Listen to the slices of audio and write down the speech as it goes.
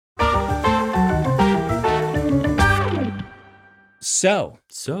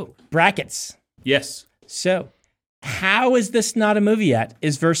So, brackets. Yes. So, how is this not a movie yet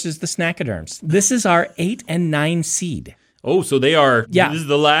is versus the Snackaderms. This is our 8 and 9 seed. Oh, so they are, Yeah. This is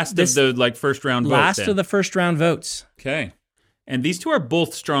the last of the first round votes. Last of the first round votes. Okay. And these two are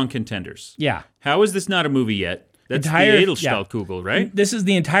both strong contenders. Yeah. How is this not a movie yet? That's the Edelstahlkugel, right? This is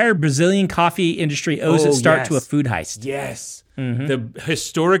the entire Brazilian coffee industry owes its start to a food heist. Yes. Mm-hmm. The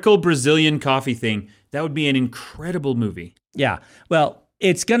historical Brazilian coffee thing, that would be an incredible movie. Yeah. Well,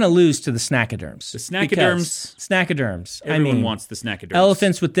 it's going to lose to the Snackaderms. The Snackaderms. Snackaderms. Everyone wants the Snackaderms.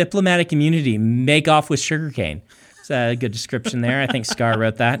 Elephants with diplomatic immunity make off with sugarcane. It's a good description there. I think Scar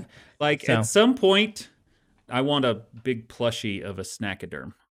wrote that. At some point, I want a big plushie of a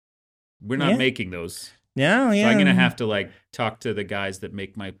Snackaderm. We're not making those. Yeah. So I'm going to have to talk to the guys that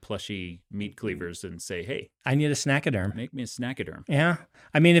make my plushie meat cleavers and say, hey. I need a Snackaderm. Make me a Snackaderm. Yeah.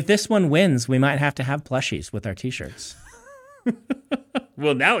 I mean, if this one wins, we might have to have plushies with our T-shirts.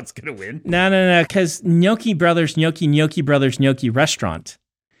 Well, now it's going to win. No, because Gnocchi Brothers Gnocchi Restaurant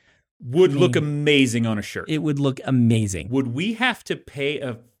would look amazing on a shirt. It would look amazing. Would we have to pay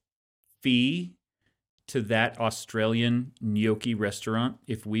a fee to that Australian gnocchi restaurant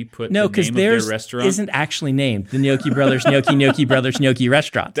if we put the name of their restaurant? Isn't actually named the Gnocchi Brothers Gnocchi Brothers Gnocchi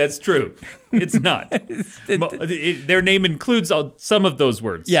Restaurant. That's true. It's not. Their name includes some of those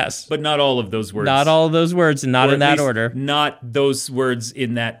words. Yes. But not all of those words. Not all of those words, and not in that order. Not those words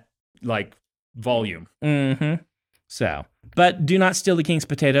in that volume. Mm-hmm. So, but Do Not Steal the King's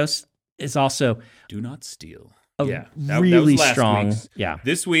Potatoes is also Do Not Steal. That really was strong. Week's. Yeah.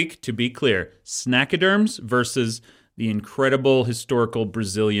 This week, to be clear, Snackaderms versus the incredible historical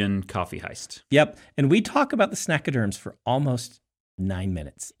Brazilian coffee heist. Yep. And we talk about the Snackaderms for almost 9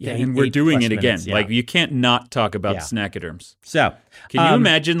 minutes. Yeah, and we're doing it again. Yeah. You can't not talk about Snackaderms. So, can you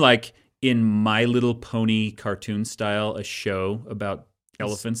imagine, in My Little Pony cartoon style, a show about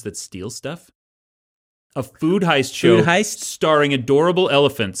elephants that steal stuff? A food heist show starring adorable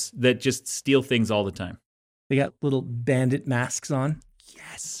elephants that just steal things all the time. They got little bandit masks on.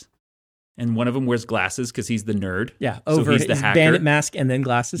 Yes. And one of them wears glasses because he's the nerd. Yeah, over his bandit mask and then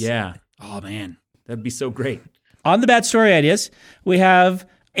glasses. Yeah. Oh, man. That'd be so great. On the bad story ideas, we have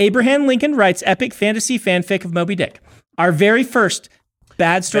Abraham Lincoln writes epic fantasy fanfic of Moby Dick. Our very first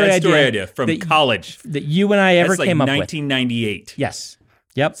bad story idea from college. That you and I ever came up with. 1998. Yes.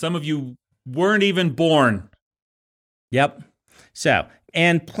 Yep. Some of you weren't even born. Yep. So,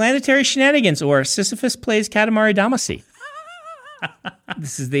 and Planetary Shenanigans, or Sisyphus Plays Katamari Damacy.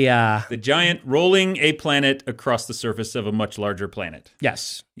 This is the giant rolling a planet across the surface of a much larger planet.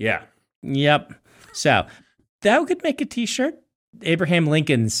 Yes. Yeah. Yep. So, that could make a T-shirt. Abraham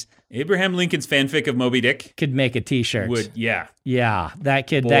Lincoln's fanfic of Moby Dick could make a T-shirt. Yeah, that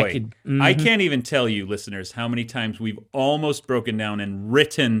could. Boy, that could. Mm-hmm. I can't even tell you, listeners, how many times we've almost broken down and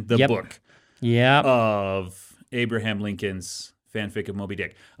written the book. Of Abraham Lincoln's fanfic of Moby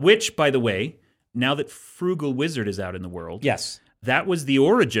Dick, which, by the way, now that Frugal Wizard is out in the world, that was the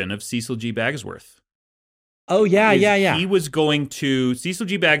origin of Cecil G. Bagsworth. Oh, yeah. He was going to, Cecil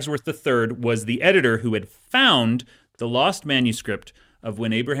G. Bagsworth III was the editor who had found the lost manuscript of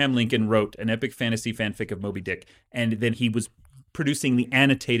when Abraham Lincoln wrote an epic fantasy fanfic of Moby Dick, and then he was producing the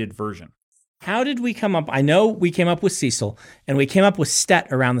annotated version. How did we come up? I know we came up with Cecil, and we came up with Stet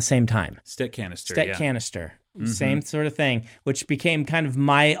around the same time. Stet Canister, Canister. Mm-hmm. Same sort of thing, which became kind of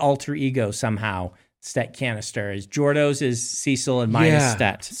my alter ego somehow. Stet Canister. Jordo's is Cecil and mine is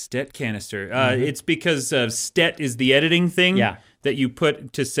Stet. Stet Canister. It's because Stet is the editing thing that you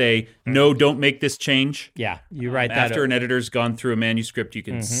put to say, no, don't make this change. Yeah, you write that after an editor's gone through a manuscript, you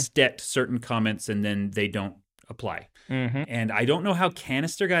can Stet certain comments and then they don't apply. Mm-hmm. And I don't know how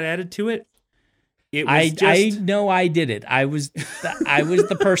Canister got added to it. I know I did it. I was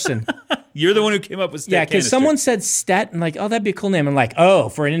the person. You're the one who came up with Stet Canister. Yeah, because someone said Stet, and oh, that'd be a cool name. I'm like, oh,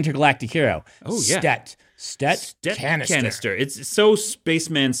 for an intergalactic hero. Oh, yeah. Stet Canister. It's so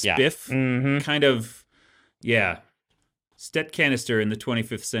Spaceman Spiff, kind of, Stet Canister in the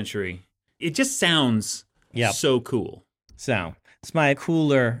 25th century. It just sounds so cool. So, it's my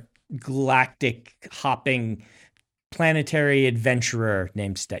cooler galactic hopping planetary adventurer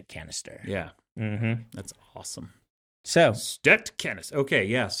named Stet Canister. Yeah. Mm-hmm. That's awesome. So, Stet Canister. Okay,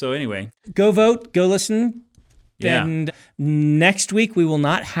 yeah. So anyway. Go vote, go listen. Yeah. And next week we will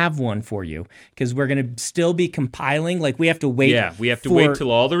not have one for you because we're going to still be compiling. We have to wait. Yeah, we have to wait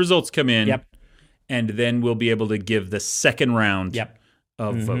till all the results come in. Yep. And then we'll be able to give the second round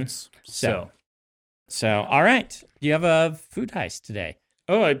of votes. So, all right. Do you have a food heist today?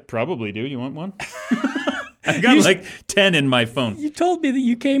 Oh, I probably do. You want one? I've got 10 in my phone. You told me that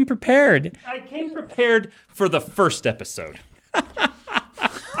you came prepared. I came prepared for the first episode.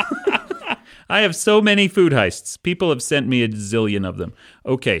 I have so many food heists. People have sent me a zillion of them.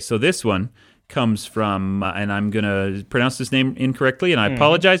 Okay, so this one comes from, and I'm going to pronounce this name incorrectly, and I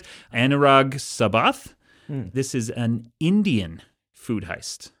apologize, Anurag Sabath. This is an Indian food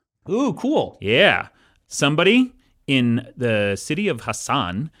heist. Ooh, cool. Yeah. Somebody in the city of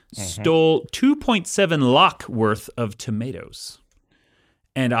Hassan stole 2.7 lakh worth of tomatoes.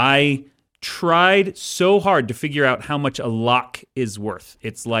 And I tried so hard to figure out how much a lakh is worth.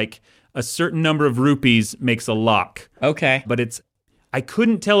 It's like a certain number of rupees makes a lakh. Okay. But I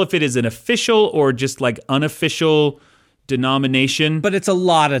couldn't tell if it is an official or just like unofficial denomination. But it's a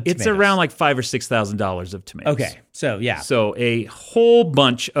lot of tomatoes. It's around like $5,000 or $6,000 of tomatoes. Okay. So, yeah. So a whole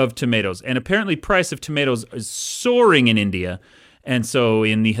bunch of tomatoes. And apparently price of tomatoes is soaring in India. And so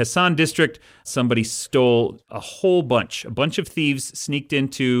in the Hassan district, somebody stole a whole bunch. A bunch of thieves sneaked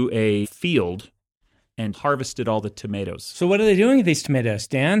into a field and harvested all the tomatoes. So what are they doing with these tomatoes,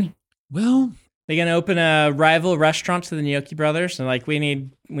 Dan? Well, they're going to open a rival restaurant to the Gnocchi brothers, and like we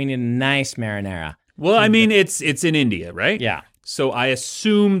need a nice marinara. Well, I mean, it's in India, right? Yeah. So I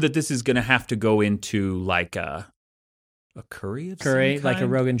assume that this is going to have to go into like a curry of some kind? Like a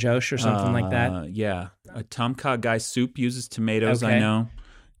Rogan Josh or something like that. Yeah. A Tom Kha Gai soup uses tomatoes, Okay. I know.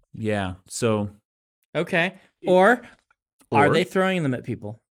 Yeah. So Okay. Or are they throwing them at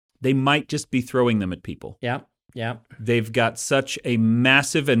people? They might just be throwing them at people. Yeah. Yeah. They've got such a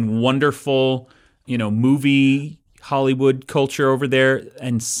massive and wonderful, movie Hollywood culture over there,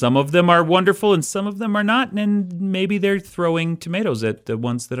 and some of them are wonderful and some of them are not, and maybe they're throwing tomatoes at the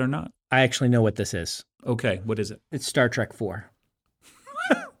ones that are not. I actually know what this is. Okay, what is it? It's Star Trek 4.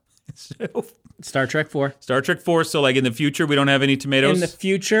 Star Trek 4. Star Trek 4, so like in the future we don't have any tomatoes? In the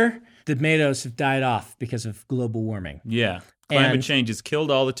future, the tomatoes have died off because of global warming. Yeah. Climate change has killed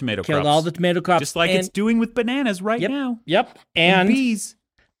all the tomato crops. Killed all the tomato crops. Just like it's doing with bananas right now. Yep. And bees.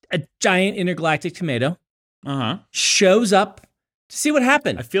 A giant intergalactic tomato shows up to see what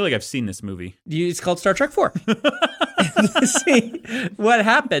happened. I feel like I've seen this movie. It's called Star Trek 4. To see what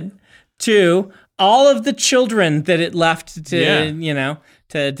happened to all of the children that it left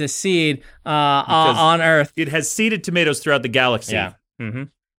to seed on Earth. It has seeded tomatoes throughout the galaxy. Yeah. Mm-hmm.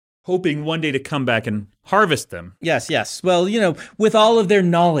 Hoping one day to come back and harvest them. Yes. Well, with all of their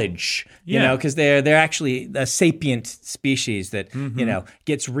knowledge, because they're actually a sapient species that,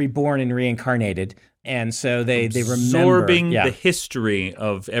 gets reborn and reincarnated. And so they remember. Absorbing the history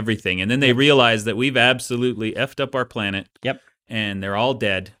of everything. And then they realize that we've absolutely effed up our planet. Yep. And they're all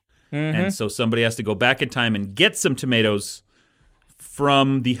dead. Mm-hmm. And so somebody has to go back in time and get some tomatoes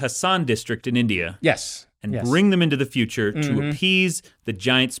from the Hassan district in India. Yes. And bring them into the future to appease the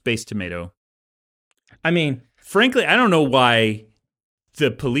giant space tomato. I mean, frankly, I don't know why the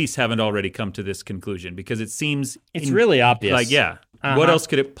police haven't already come to this conclusion, because it seems it's really obvious. Like, what else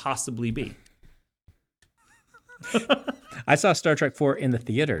could it possibly be? I saw Star Trek 4 in the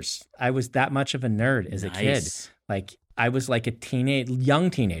theaters. I was that much of a nerd as a kid. Like, I was like a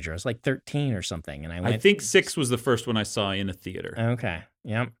young teenager. I was like 13 or something, and I think 6 was the first one I saw in a theater. Okay.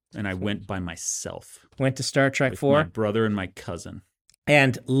 Yep. And I went by myself. Went to Star Trek 4. My brother and my cousin.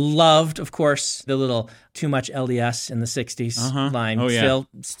 And loved, of course, the little too much LDS in the 60s line. Oh, yeah.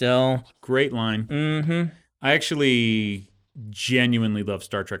 Still. Great line. Mm-hmm. I actually genuinely love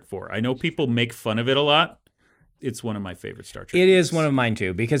Star Trek 4. I know people make fun of it a lot. It's one of my favorite Star Trek movies. Is one of mine,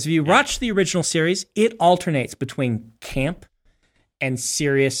 too, because if you watch the original series, it alternates between camp and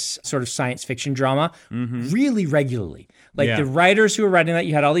serious sort of science fiction drama really regularly. Like the writers who were writing that,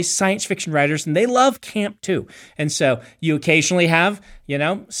 you had all these science fiction writers, and they love camp too. And so you occasionally have,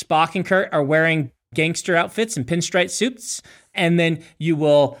 Spock and Kirk are wearing gangster outfits and pinstripe suits, and then you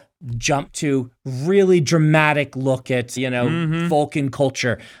will jump to really dramatic look at, Vulcan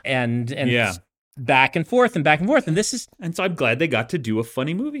culture and back and forth and back and forth. And so I'm glad they got to do a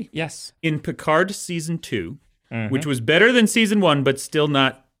funny movie. Yes. In Picard season 2, which was better than season 1, but still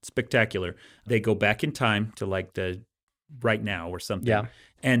not spectacular, they go back in time to like the right now or something. Yeah.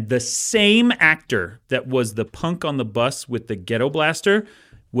 And the same actor that was the punk on the bus with the ghetto blaster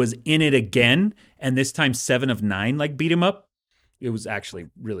was in it again. And this time 7 of 9 like beat him up. It was actually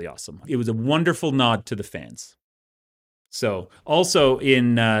really awesome. It was a wonderful nod to the fans. So also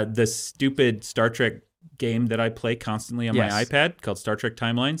in the stupid Star Trek game that I play constantly on my iPad called Star Trek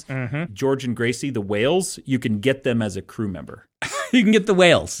Timelines, George and Gracie, the whales, you can get them as a crew member. You can get the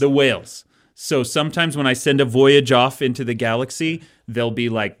whales. The whales. So sometimes when I send a voyage off into the galaxy, they'll be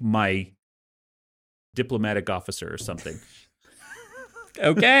like my diplomatic officer or something.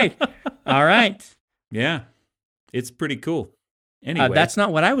 Okay. All right. Yeah. It's pretty cool. Anyway. That's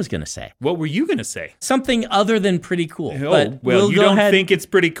not what I was going to say. What were you going to say? Something other than pretty cool. Oh, but well, you don't think it's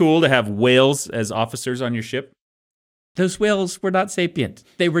pretty cool to have whales as officers on your ship? Those whales were not sapient.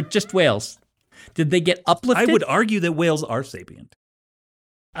 They were just whales. Did they get uplifted? I would argue that whales are sapient.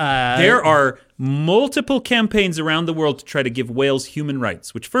 There are multiple campaigns around the world to try to give whales human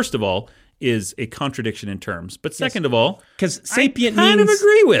rights, which, first of all, is a contradiction in terms. But second of all, because sapient I kind of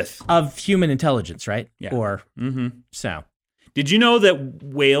agree with of human intelligence, right? Yeah. Or so. Did you know that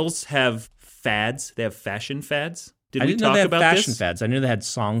whales have fads? They have fashion fads. I didn't know they had fashion fads. I knew they had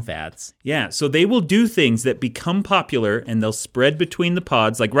song fads. Yeah, so they will do things that become popular, and they'll spread between the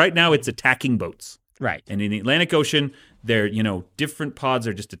pods. Like right now, it's attacking boats. Right. And in the Atlantic Ocean, they're, different pods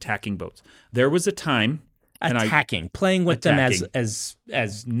are just attacking boats. There was a time... playing with them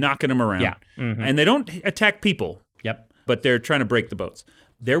as knocking them around. Yeah. Mm-hmm. And they don't attack people. Yep. But they're trying to break the boats.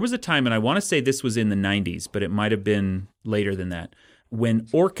 There was a time, and I want to say this was in the 90s, but it might have been later than that, when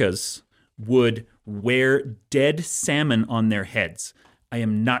orcas would wear dead salmon on their heads. I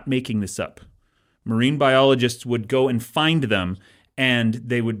am not making this up. Marine biologists would go and find them, and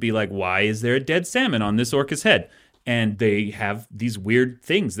they would be like, why is there a dead salmon on this orca's head? And they have these weird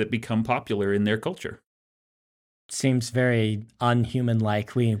things that become popular in their culture. Seems very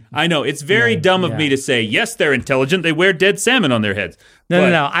unhuman-like. I know. It's very dumb of me to say, yes, they're intelligent. They wear dead salmon on their heads.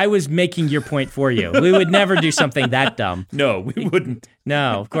 No. I was making your point for you. We would never do something that dumb. No, we wouldn't.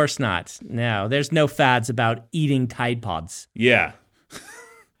 No, of course not. No, there's no fads about eating Tide Pods. Yeah.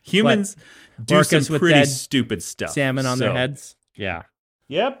 Humans do some pretty stupid stuff. Salmon on their heads? Yeah.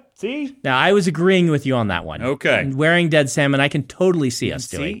 Yep. See? Now, I was agreeing with you on that one. Okay. And wearing dead salmon, I can totally see us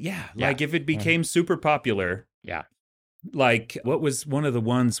doing. Yeah. Like if it became super popular. Yeah. Like, what was one of the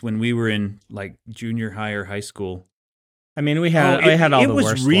ones when we were in, like, junior high or high school? I mean, we had all the worst ones.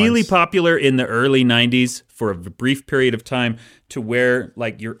 It was really popular in the early 90s for a brief period of time to wear,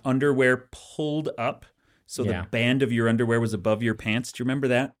 like, your underwear pulled up so the band of your underwear was above your pants. Do you remember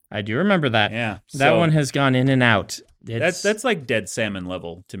that? I do remember that. Yeah. That one has gone in and out. That's like dead salmon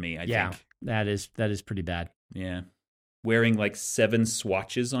level to me, I think. Yeah, that is pretty bad. Yeah. Wearing, like, 7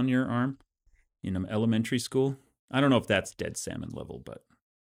 swatches on your arm in elementary school. I don't know if that's dead salmon level, but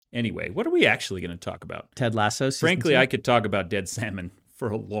anyway, what are we actually going to talk about? Ted Lasso season Frankly, 2? I could talk about dead salmon for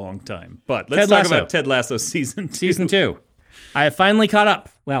a long time, but let's talk about Ted Lasso season 2. Season 2. I have finally caught up.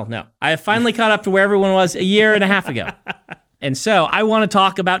 Well, no. I have finally caught up to where everyone was a year and a half ago. And so I want to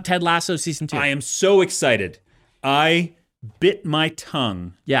talk about Ted Lasso season 2. I am so excited. I bit my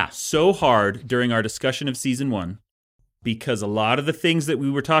tongue so hard during our discussion of season 1 because a lot of the things that we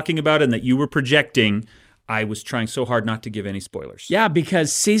were talking about and that you were projecting, I was trying so hard not to give any spoilers. Yeah,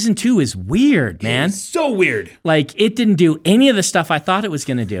 because season 2 is weird, man. It's so weird. Like, it didn't do any of the stuff I thought it was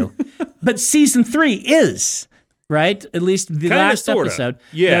going to do. But season 3 is, right? At least the last episode.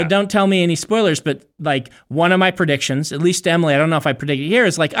 Yeah. Now, don't tell me any spoilers, but, like, one of my predictions, at least to Emily, I don't know if I predicted here,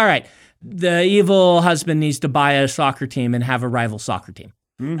 is like, all right, the evil husband needs to buy a soccer team and have a rival soccer team.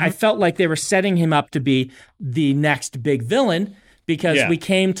 Mm-hmm. I felt like they were setting him up to be the next big villain, because we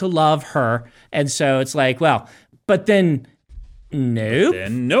came to love her. And so it's like, well, but then nope.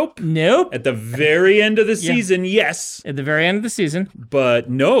 Nope. At the very end of the season, yes. At the very end of the season. But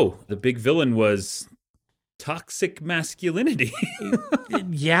no, the big villain was toxic masculinity.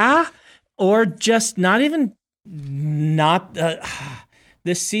 Yeah. Or just not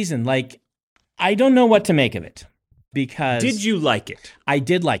this season. Like, I don't know what to make of it. Because did you like it? I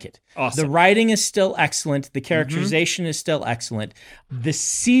did like it. Awesome. The writing is still excellent. The characterization is still excellent. The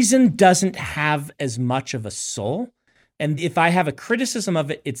season doesn't have as much of a soul. And if I have a criticism of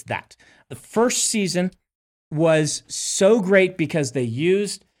it, it's that. The first season was so great because they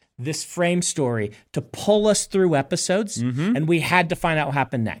used this frame story to pull us through episodes, and we had to find out what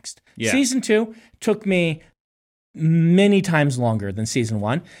happened next. Yeah. Season 2 took me many times longer than season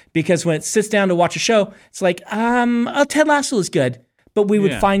 1, because when it sits down to watch a show, it's like, Ted Lasso is good, but we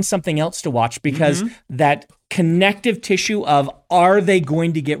would find something else to watch, because that connective tissue of are they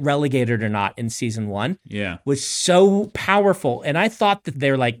going to get relegated or not in season 1 was so powerful. And I thought that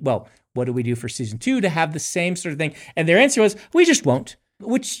they're like, well, what do we do for season 2 to have the same sort of thing? And their answer was, we just won't,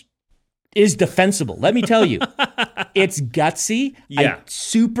 which is defensible. Let me tell you, it's gutsy. I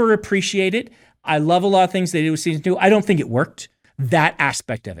super appreciate it. I love a lot of things they did with season 2. I don't think it worked, that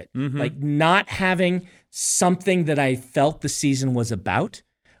aspect of it. Like, not having something that I felt the season was about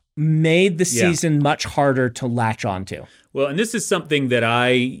made the season much harder to latch onto. Well, and this is something that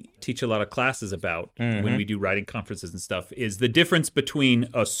I teach a lot of classes about when we do writing conferences and stuff, is the difference between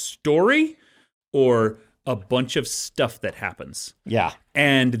a story or a bunch of stuff that happens. Yeah.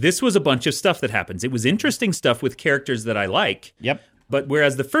 And this was a bunch of stuff that happens. It was interesting stuff with characters that I like. Yep. But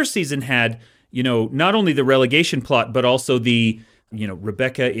whereas the first season had, not only the relegation plot, but also the,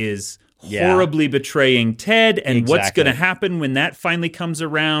 Rebecca is horribly betraying Ted and what's going to happen when that finally comes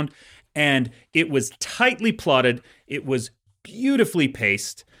around. And it was tightly plotted. It was beautifully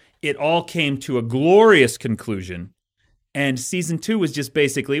paced. It all came to a glorious conclusion. And season 2 was just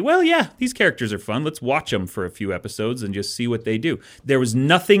basically, well, yeah, these characters are fun. Let's watch them for a few episodes and just see what they do. There was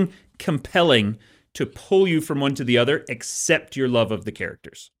nothing compelling to pull you from one to the other except your love of the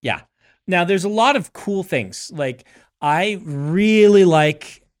characters. Yeah. Now, there's a lot of cool things. Like, I really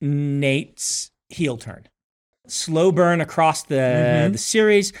like Nate's heel turn. Slow burn across the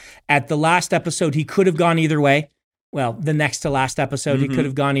series. At the last episode, he could have gone either way. Well, the next to last episode, he could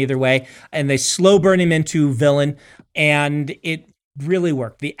have gone either way. And they slow burn him into villain. And it really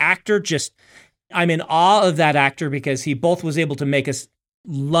worked. The actor I'm in awe of that actor because he both was able to make us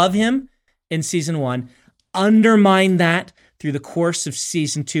love him in season 1, undermine that through the course of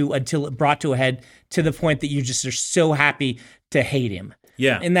season 2 until it brought to a head to the point that you just are so happy to hate him.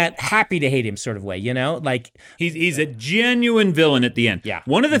 Yeah. In that happy to hate him sort of way, Like he's a genuine villain at the end. Yeah.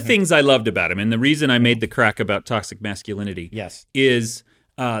 One of the things I loved about him, and the reason I made the crack about toxic masculinity is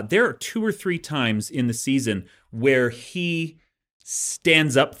there are 2 or 3 times in the season where he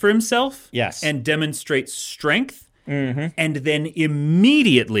stands up for himself and demonstrates strength and then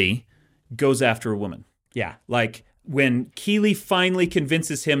immediately goes after a woman. Yeah. Like when Keeley finally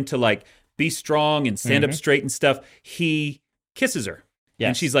convinces him to be strong and stand up straight and stuff, he kisses her. Yes.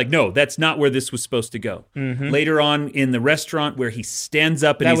 And she's like, no, that's not where this was supposed to go. Later on in the restaurant where he stands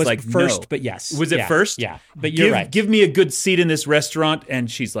up and he's like, first, no. but yes. Was it first? Yeah, but you're right. Give me a good seat in this restaurant. And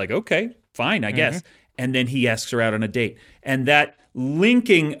she's like, okay, fine, I guess. And then he asks her out on a date. And that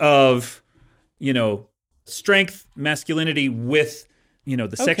linking of, strength, masculinity with,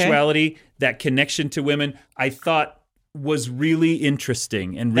 the sexuality, that connection to women, I thought was really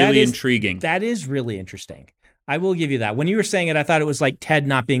interesting and really intriguing. That is really interesting. I will give you that. When you were saying it, I thought it was like Ted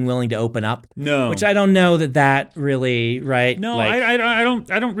not being willing to open up. No, which I don't know that really right. No, I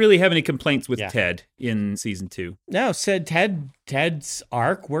don't really have any complaints with Ted in season 2. No, said Ted's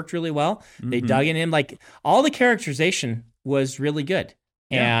arc worked really well. They dug in him. All the characterization was really good,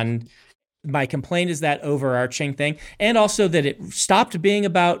 and my complaint is that overarching thing, and also that it stopped being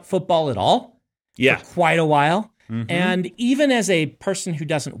about football at all. Yeah, for quite a while. And even as a person who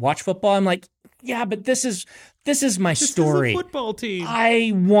doesn't watch football, I'm like, yeah, but this is my story. This is a football team.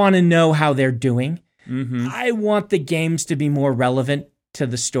 I want to know how they're doing. I want the games to be more relevant to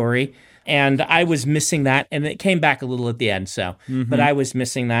the story. And I was missing that. And it came back a little at the end. But I was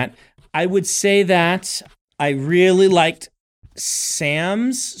missing that. I would say that I really liked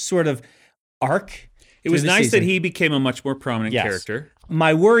Sam's sort of arc. It was nice that he became a much more prominent character.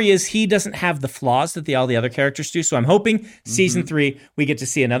 My worry is he doesn't have the flaws that all the other characters do. So I'm hoping season 3, we get to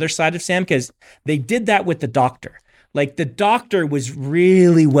see another side of Sam because they did that with the doctor. The doctor was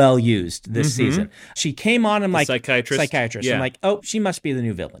really well used this season. She came on and psychiatrist. Yeah. I'm like, oh, she must be the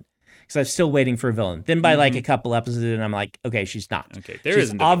new villain. Because I'm still waiting for a villain. Then by a couple episodes in, I'm like, okay, she's not. Okay,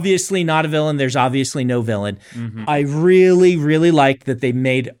 she's obviously not a villain. There's obviously no villain. I really, really liked that they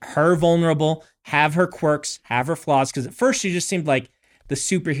made her vulnerable, have her quirks, have her flaws. Because at first she just seemed like the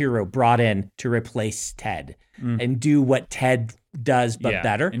superhero brought in to replace Ted and do what Ted does, but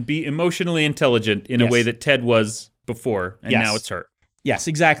better. And be emotionally intelligent in a way that Ted was before, and now it's her. Yes,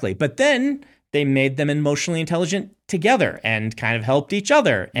 exactly. But then they made them emotionally intelligent together and kind of helped each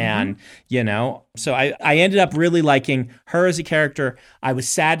other. And, so I ended up really liking her as a character. I was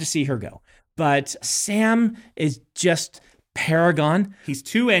sad to see her go. But Sam is just paragon. He's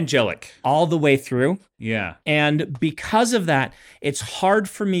too angelic. All the way through. Yeah. And because of that, it's hard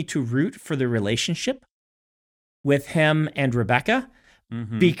for me to root for the relationship with him and Rebecca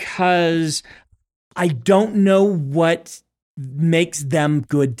because I don't know what makes them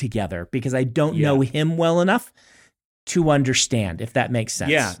good together because I don't know him well enough to understand, if that makes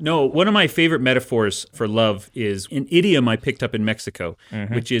sense. Yeah. No, one of my favorite metaphors for love is an idiom I picked up in Mexico,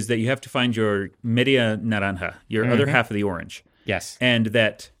 which is that you have to find your media naranja, your other half of the orange. Yes. And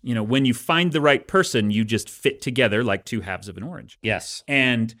that, when you find the right person, you just fit together like 2 halves of an orange. Yes.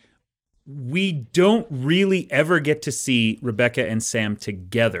 And we don't really ever get to see Rebecca and Sam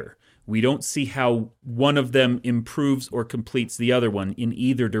together. We don't see how one of them improves or completes the other one in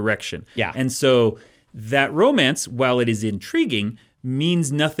either direction. Yeah. And so that romance, while it is intriguing,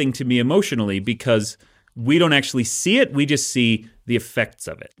 means nothing to me emotionally because we don't actually see it. We just see the effects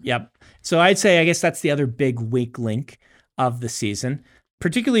of it. Yep. So I'd say, I guess that's the other big weak link of the season,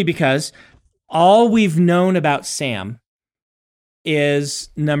 particularly because all we've known about Sam is,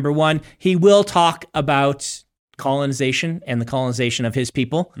 number one, he will talk about colonization and the colonization of his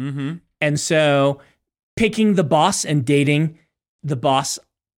people. Mm-hmm. And so picking the boss and dating the boss,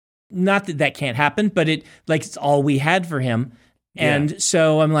 not that can't happen, but it's all we had for him. And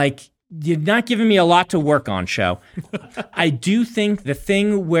so I'm like, you're not giving me a lot to work on, show. I do think the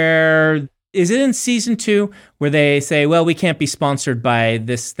thing where, is it in season 2 where they say, well, we can't be sponsored by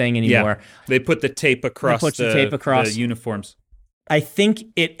this thing anymore? Yeah. They put the tape across the uniforms. I think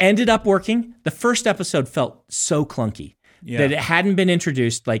it ended up working. The first episode felt so clunky that it hadn't been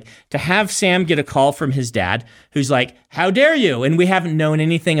introduced. Like, to have Sam get a call from his dad who's like, how dare you? And we haven't known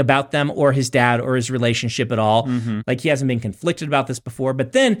anything about them or his dad or his relationship at all. Mm-hmm. Like, he hasn't been conflicted about this before.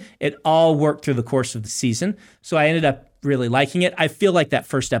 But then it all worked through the course of the season. So I ended up really liking it. I feel like that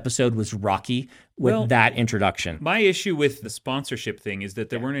first episode was rocky with that introduction. My issue with the sponsorship thing is that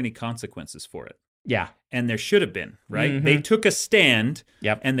there weren't any consequences for it. Yeah. And there should have been, right? Mm-hmm. They took a stand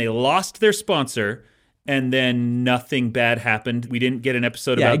and they lost their sponsor, and then nothing bad happened. We didn't get an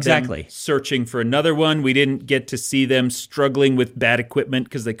episode about them searching for another one. We didn't get to see them struggling with bad equipment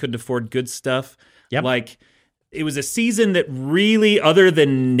because they couldn't afford good stuff. Yep. Like, it was a season that really, other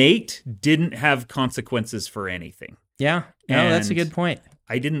than Nate, didn't have consequences for anything. Yeah. No, that's a good point.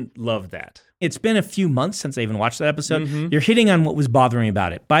 I didn't love that. It's been a few months since I even watched that episode. Mm-hmm. You're hitting on what was bothering me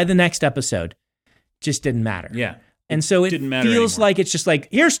about it. By the next episode, just didn't matter. Yeah. And so it feels like it's just like,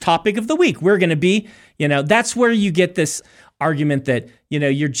 here's topic of the week. We're going to be, that's where you get this argument that,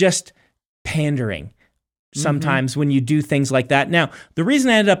 you're just pandering sometimes when you do things like that. Now, the reason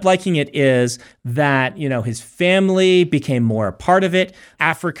I ended up liking it is that, his family became more a part of it.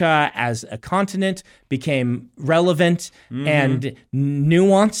 Africa as a continent became relevant and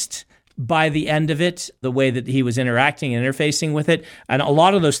nuanced by the end of it, the way that he was interacting and interfacing with it. And a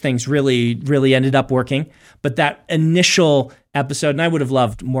lot of those things really, really ended up working. But that initial episode, and I would have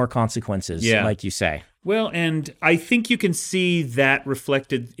loved more consequences, like you say. Well, and I think you can see that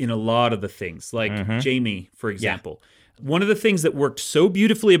reflected in a lot of the things, like Jamie, for example. Yeah. One of the things that worked so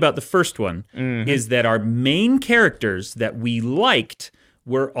beautifully about the first one is that our main characters that we liked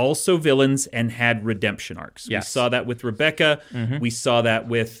were also villains and had redemption arcs. Yes. We saw that with Rebecca. We saw that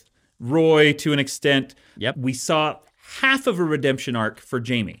with Roy to an extent. Yep. We saw half of a redemption arc for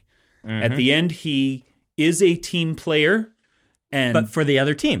Jamie. At the end, he is a team player. But for the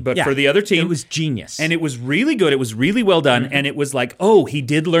other team. For the other team. It was genius. And it was really good. It was really well done. And it was like, oh, he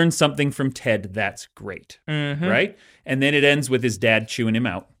did learn something from Ted. That's great. Right? And then it ends with his dad chewing him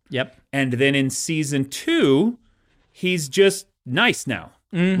out. Yep. And then in season 2, he's just nice now.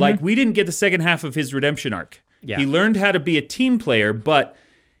 Like, we didn't get the second half of his redemption arc. Yeah. He learned how to be a team player, but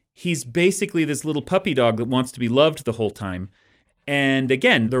he's basically this little puppy dog that wants to be loved the whole time. And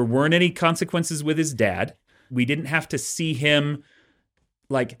again, there weren't any consequences with his dad. We didn't have to see him,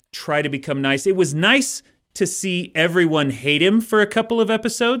 try to become nice. It was nice to see everyone hate him for a couple of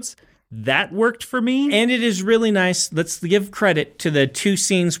episodes. That worked for me. And it is really nice. Let's give credit to the 2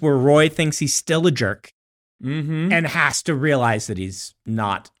 scenes where Roy thinks he's still a jerk and has to realize that he's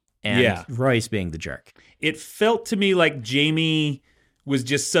not. And Roy's being the jerk. It felt to me like Jamie was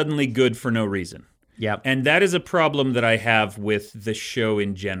just suddenly good for no reason. Yep. And that is a problem that I have with the show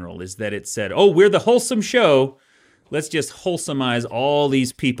in general, is that it said, oh, we're the wholesome show. Let's just wholesomeize all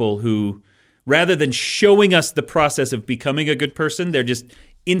these people who, rather than showing us the process of becoming a good person, they're just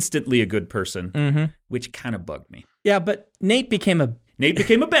instantly a good person, which kind of bugged me. Yeah, but Nate became a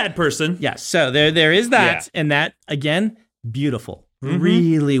bad person. Yeah, so there is that. Yeah. And that, again, beautiful.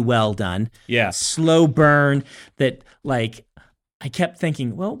 Really well done. Yeah. Slow burn that, I kept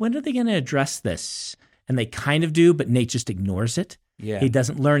thinking, well, when are they going to address this? And they kind of do, but Nate just ignores it. Yeah. He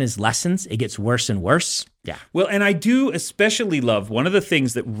doesn't learn his lessons. It gets worse and worse. Yeah. Well, and I do especially love, one of the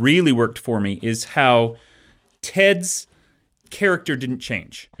things that really worked for me is how Ted's character didn't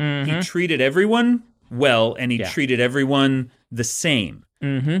change. He treated everyone well, and he treated everyone the same.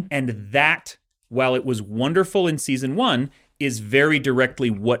 And that, while it was wonderful in season 1, is very directly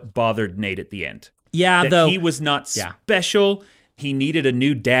what bothered Nate at the end. Yeah, that he was not special. He needed a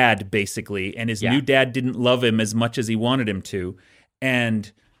new dad, basically, and his new dad didn't love him as much as he wanted him to.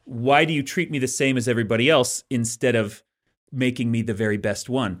 And why do you treat me the same as everybody else instead of making me the very best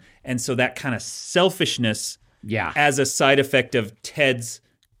one? And so that kind of selfishness as a side effect of Ted's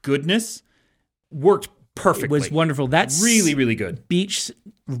goodness worked perfectly. It was wonderful. That's really, really good. Beach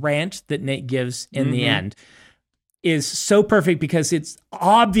rant that Nate gives in the end is so perfect because it's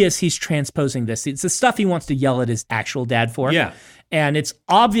obvious he's transposing this. It's the stuff he wants to yell at his actual dad for. Yeah. And it's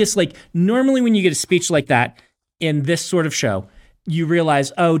obvious, normally when you get a speech like that in this sort of show, you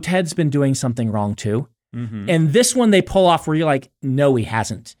realize, oh, Ted's been doing something wrong too. Mm-hmm. And this one they pull off where you're like, no, he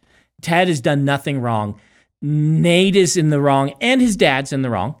hasn't. Ted has done nothing wrong. Nate is in the wrong, and his dad's in the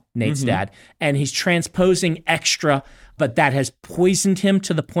wrong, Nate's dad, and he's transposing extra, but that has poisoned him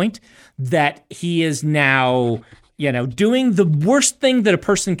to the point that he is now, doing the worst thing that a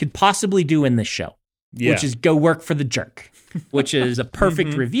person could possibly do in this show, which is go work for the jerk, which is a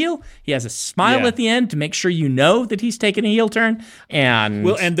perfect reveal. He has a smile at the end to make sure you know that he's taken a heel turn. And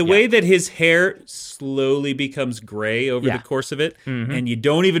the way that his hair slowly becomes gray over the course of it, and you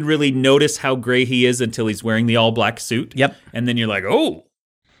don't even really notice how gray he is until he's wearing the all-black suit. Yep. And then you're like, oh.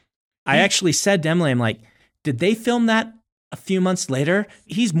 I actually said to Emily, I'm like, did they film that a few months later?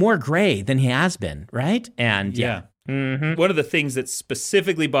 He's more gray than he has been, right? And One of the things that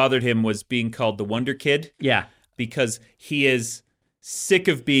specifically bothered him was being called the Wonder Kid. Yeah. Because he is sick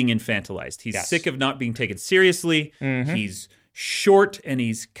of being infantilized. He's sick of not being taken seriously. He's short and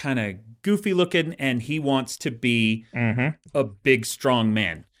he's kind of goofy looking, and he wants to be a big, strong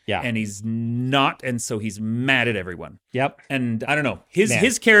man. Yeah. And he's not, and so he's mad at everyone. Yep. And I don't know.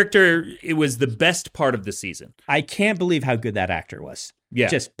 His character, it was the best part of the season. I can't believe how good that actor was. Yeah.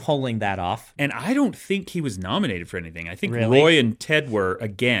 Just pulling that off. And I don't think he was nominated for anything. I think Roy and Ted were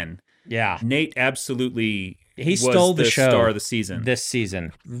again. Yeah. Nate absolutely he stole the show star of the season. This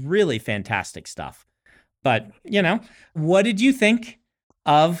season. Really fantastic stuff. But, what did you think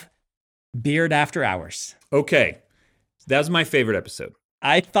of Beard After Hours? Okay. That was my favorite episode.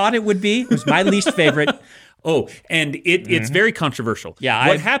 I thought it would be. It was my least favorite. Oh, and it's very controversial. Yeah,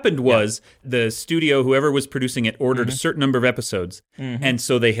 what happened was the studio, whoever was producing it, ordered a certain number of episodes. And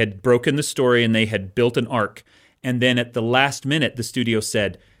so they had broken the story and they had built an arc. And then at the last minute, the studio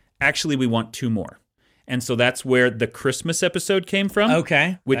said, actually, we want 2 more. And so that's where the Christmas episode came from.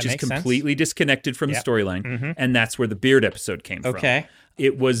 Okay. Which is completely disconnected from the storyline. And that's where the Beard episode came from. Okay.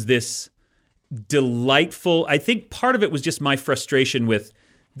 It was this delightful, I think part of it was just my frustration with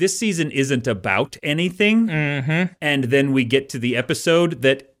this season isn't about anything. And then we get to the episode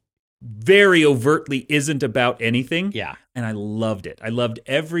that very overtly isn't about anything. Yeah. And I loved it. I loved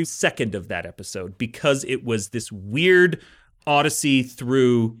every second of that episode because it was this weird odyssey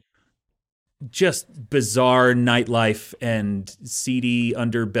through just bizarre nightlife and seedy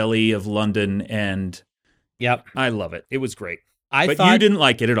underbelly of London. And I love it. It was great. But you didn't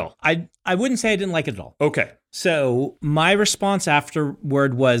like it at all. I wouldn't say I didn't like it at all. Okay. So my response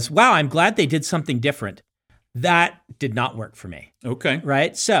afterward was, wow, I'm glad they did something different. That did not work for me. Okay.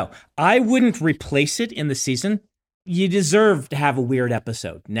 Right? So I wouldn't replace it in the season. You deserve to have a weird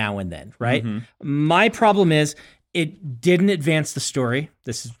episode now and then, right? My problem is it didn't advance the story.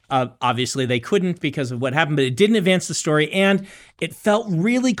 This is obviously they couldn't because of what happened, but it didn't advance the story, and it felt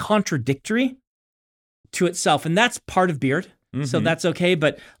really contradictory to itself. And that's part of Beard. So that's okay.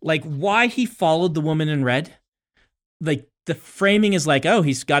 But like why he followed the woman in red, like the framing is like, oh,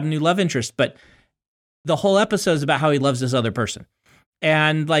 he's got a new love interest. But the whole episode is about how he loves this other person.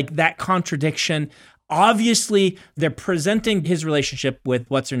 And like that contradiction, obviously they're presenting his relationship with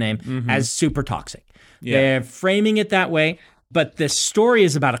what's her name as super toxic. Yeah. They're framing it that way. But the story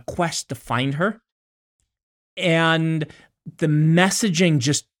is about a quest to find her. And the messaging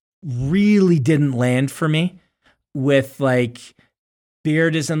just really didn't land for me. With like,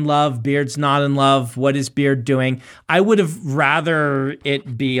 Beard is in love, Beard's not in love, what is Beard doing? I would have rather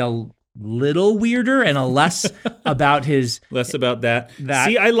it be a little weirder and a less about his... Less about that.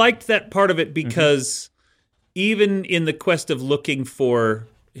 See, I liked that part of it because even in the quest of looking for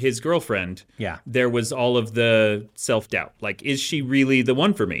his girlfriend, there was all of the self-doubt. Like, is she really the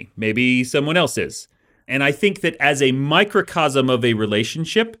one for me? Maybe someone else is. And I think that as a microcosm of a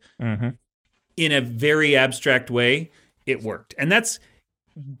relationship... in a very abstract way, it worked. And that's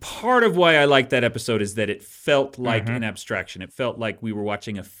part of why I like that episode is that it felt like an abstraction. It felt like we were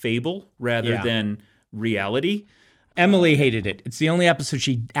watching a fable rather than reality. Emily hated it. It's the only episode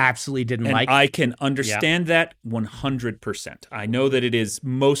she absolutely didn't like. I can understand that 100%. I know that it is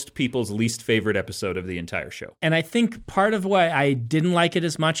most people's least favorite episode of the entire show. And I think part of why I didn't like it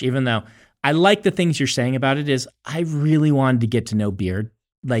as much, even though I like the things you're saying about it, is I really wanted to get to know Beard.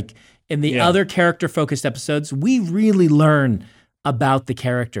 Like, in the other character-focused episodes, we really learn about the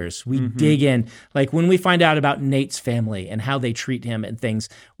characters. We dig in. Like, when we find out about Nate's family and how they treat him and things,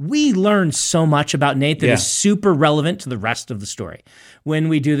 we learn so much about Nate that is super relevant to the rest of the story. When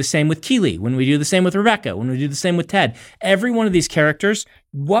we do the same with Keeley, when we do the same with Rebecca, when we do the same with Ted, every one of these characters,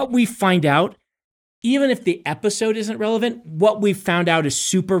 what we find out, even if the episode isn't relevant, what we found out is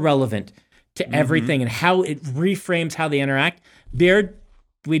super relevant to everything and how it reframes how they interact. Beard,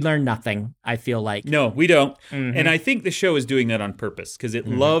 we learn nothing, I feel like. No, we don't. And I think the show is doing that on purpose because it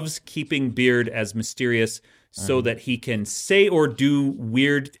loves keeping Beard as mysterious so that he can say or do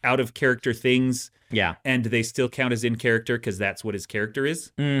weird, out-of-character things. Yeah. And they still count as in character because that's what his character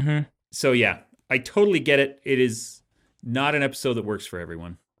is. Mm-hmm. So, yeah, I totally get it. It is not an episode that works for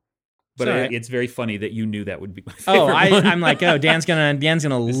everyone. But it's very funny that you knew that would be my favorite one. I'm like, Dan's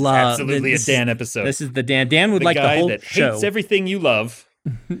gonna love. Absolutely a Dan episode. This is the Dan. Dan would like the whole that show. Hates everything you love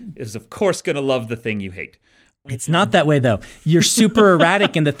is, of course, going to love the thing you hate. It's not that way, though. You're super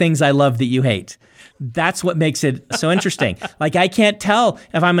erratic in the things I love that you hate. That's what makes it so interesting. Like, I can't tell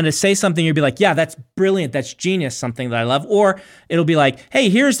if I'm going to say something, you'll be like, yeah, that's brilliant, that's genius, something that I love. Or it'll be like, hey,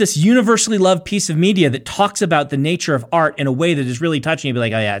 here's this universally loved piece of media that talks about the nature of art in a way that is really touching. You'll be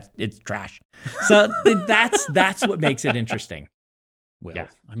like, oh, yeah, it's trash. So that's what makes it interesting. Well, yeah.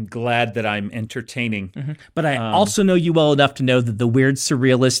 I'm glad that I'm entertaining. But I also know you well enough to know that the weird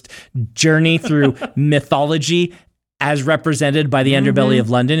surrealist journey through mythology as represented by the underbelly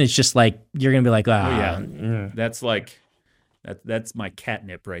of London is just like, you're going to be like, That's like, that's my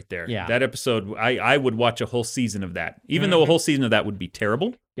catnip right there. Yeah. That episode, I would watch a whole season of that. Even though a whole season of that would be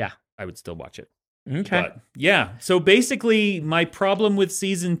terrible, I would still watch it. Okay. But, yeah. So basically, my problem with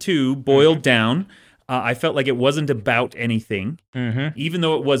season 2 boiled down. I felt like it wasn't about anything, even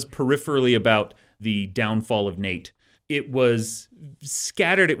though it was peripherally about the downfall of Nate. It was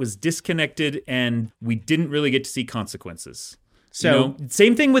scattered, it was disconnected, and we didn't really get to see consequences. So,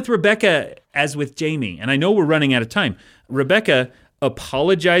 same thing with Rebecca as with Jamie. And I know we're running out of time. Rebecca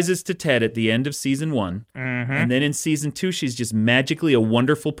apologizes to Ted at the end of season 1. And then in season 2, she's just magically a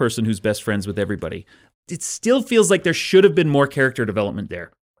wonderful person who's best friends with everybody. It still feels like there should have been more character development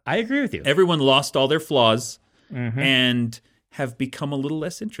there. I agree with you. Everyone lost all their flaws and have become a little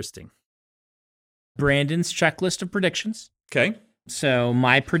less interesting. Brandon's checklist of predictions. Okay. So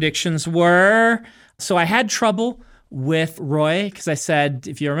my predictions were, I had trouble with Roy because I said,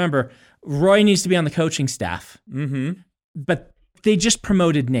 if you remember, Roy needs to be on the coaching staff. But they just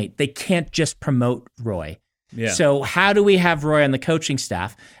promoted Nate. They can't just promote Roy. Yeah. So how do we have Roy on the coaching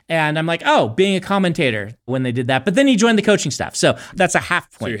staff? And I'm like, being a commentator when they did that. But then he joined the coaching staff. So that's a half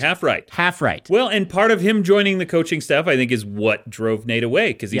point. So you're half right. Half right. Well, and part of him joining the coaching staff, I think, is what drove Nate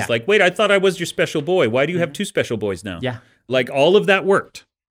away. Because he's like, wait, I thought I was your special boy. Why do you have 2 special boys now? Yeah. Like, all of that worked.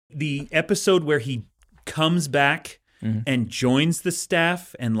 The episode where he comes back and joins the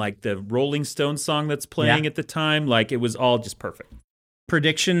staff and, like, the Rolling Stones song that's playing at the time, like, it was all just perfect.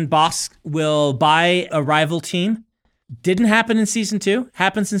 Prediction, Boss will buy a rival team. Didn't happen in season 2.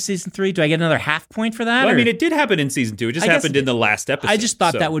 Happens in season 3. Do I get another half point for that? Well, I mean, it did happen in season 2. It just happened in the last episode. I just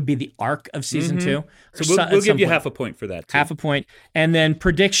thought that would be the arc of season 2. So we'll give you half a point for that, too. Half a point. And then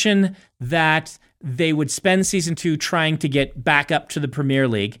prediction that they would spend season 2 trying to get back up to the Premier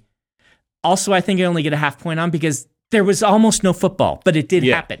League. Also, I think I only get a half point on because there was almost no football, but it did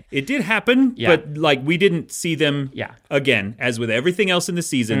happen. It did happen, but like we didn't see them again. As with everything else in the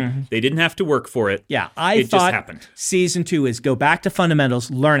season, they didn't have to work for it. Yeah, I thought just happened. Season 2 is go back to fundamentals,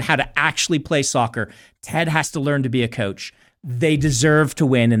 learn how to actually play soccer. Ted has to learn to be a coach. They deserve to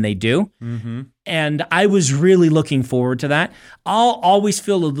win, and they do. And I was really looking forward to that. I'll always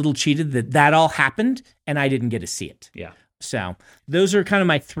feel a little cheated that all happened, and I didn't get to see it. Yeah. So those are kind of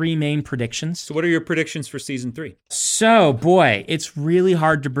my 3 main predictions. So what are your predictions for season 3? So, boy, it's really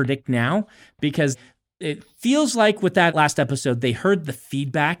hard to predict now because it feels like with that last episode, they heard the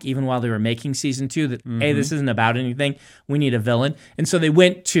feedback even while they were making season 2 that, hey, this isn't about anything. We need a villain. And so they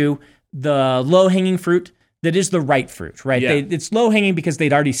went to the low-hanging fruit that is the right fruit, right? Yeah. It's low-hanging because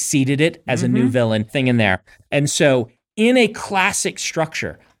they'd already seeded it as a new villain thing in there. And so in a classic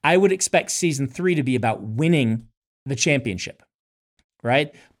structure, I would expect season 3 to be about winning the championship,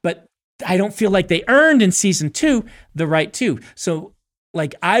 right? But I don't feel like they earned in season 2 the right to. So,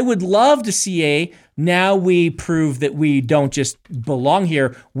 like, I would love to see now we prove that we don't just belong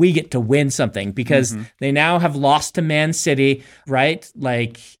here, we get to win something because they now have lost to Man City, right?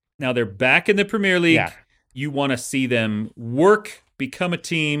 Like, now they're back in the Premier League. Yeah. You want to see them work, become a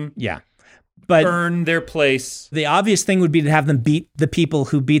team. Yeah. But earn their place. The obvious thing would be to have them beat the people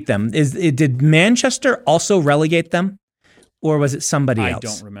who beat them. Did Manchester also relegate them? Or was it somebody else? I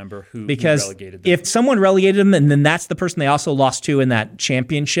don't remember who Because relegated them. if someone relegated them and then that's the person they also lost to in that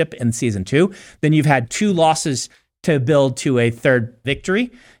championship in season 2, then you've had 2 losses to build to a 3rd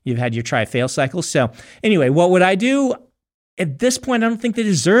victory. You've had your try-fail cycle. So anyway, what would I do? At this point, I don't think they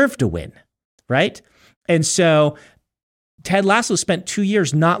deserve to win, right? And so Ted Lasso spent 2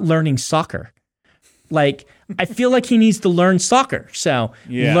 years not learning soccer. Like, I feel like he needs to learn soccer. So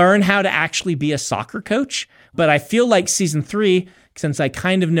learn how to actually be a soccer coach. But I feel like season 3, since I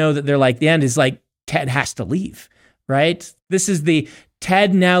kind of know that they're like, the end is like Ted has to leave, right? This is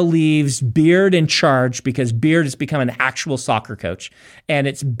Ted now leaves Beard in charge because Beard has become an actual soccer coach, and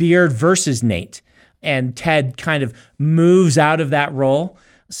it's Beard versus Nate. And Ted kind of moves out of that role,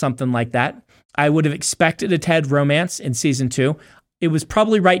 something like that. I would have expected a Ted romance in season 2. It was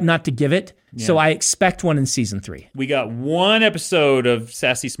probably right not to give it, so I expect one in season 3. We got one episode of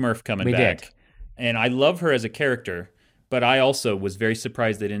Sassy Smurf coming back. We did. And I love her as a character, but I also was very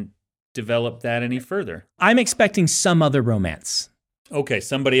surprised they didn't develop that any further. I'm expecting some other romance. Okay,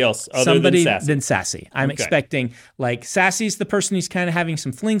 somebody else than Sassy. I'm expecting, like, Sassy's the person he's kind of having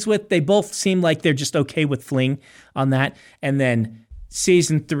some flings with. They both seem like they're just okay with fling on that. And then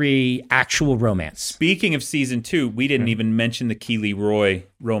season 3, actual romance. Speaking of season 2, we didn't even mention the Keely Roy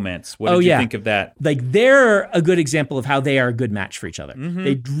romance. What did you think of that? Like, they're a good example of how they are a good match for each other. Mm-hmm.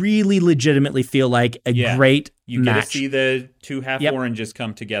 They really legitimately feel like a great match. You get to see the two half oranges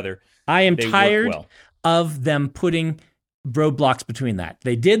come together. I am tired of them putting roadblocks between that.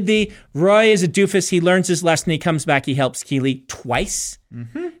 They did Roy is a doofus. He learns his lesson. He comes back. He helps Keely twice.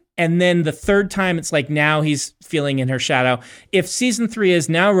 Mm-hmm. And then the third time, it's like now he's feeling in her shadow. If season 3 is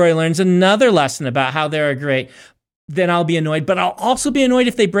now Roy learns another lesson about how they're great, then I'll be annoyed. But I'll also be annoyed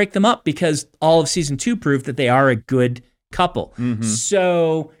if they break them up because all of season 2 proved that they are a good couple. Mm-hmm.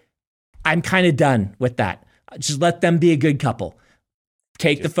 So I'm kind of done with that. Just let them be a good couple.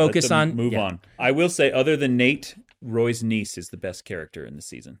 Take the focus on. Move on. I will say, other than Nate, Roy's niece is the best character in the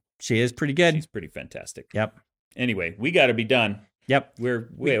season. She is pretty good. She's pretty fantastic. Yep. Anyway, we got to be done. Yep. We're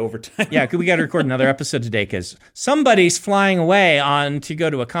way over time. Yeah, we got to record another episode today because somebody's flying away to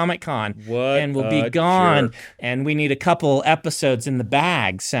go to a Comic-Con. And we'll be gone. Jerk. And we need a couple episodes in the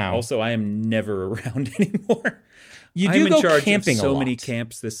bag, so. Also, I am never around anymore. You do go camping a lot. So many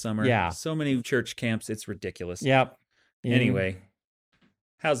camps this summer. Yeah. So many church camps. It's ridiculous. Yep. Anyway,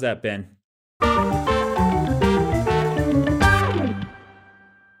 how's that been?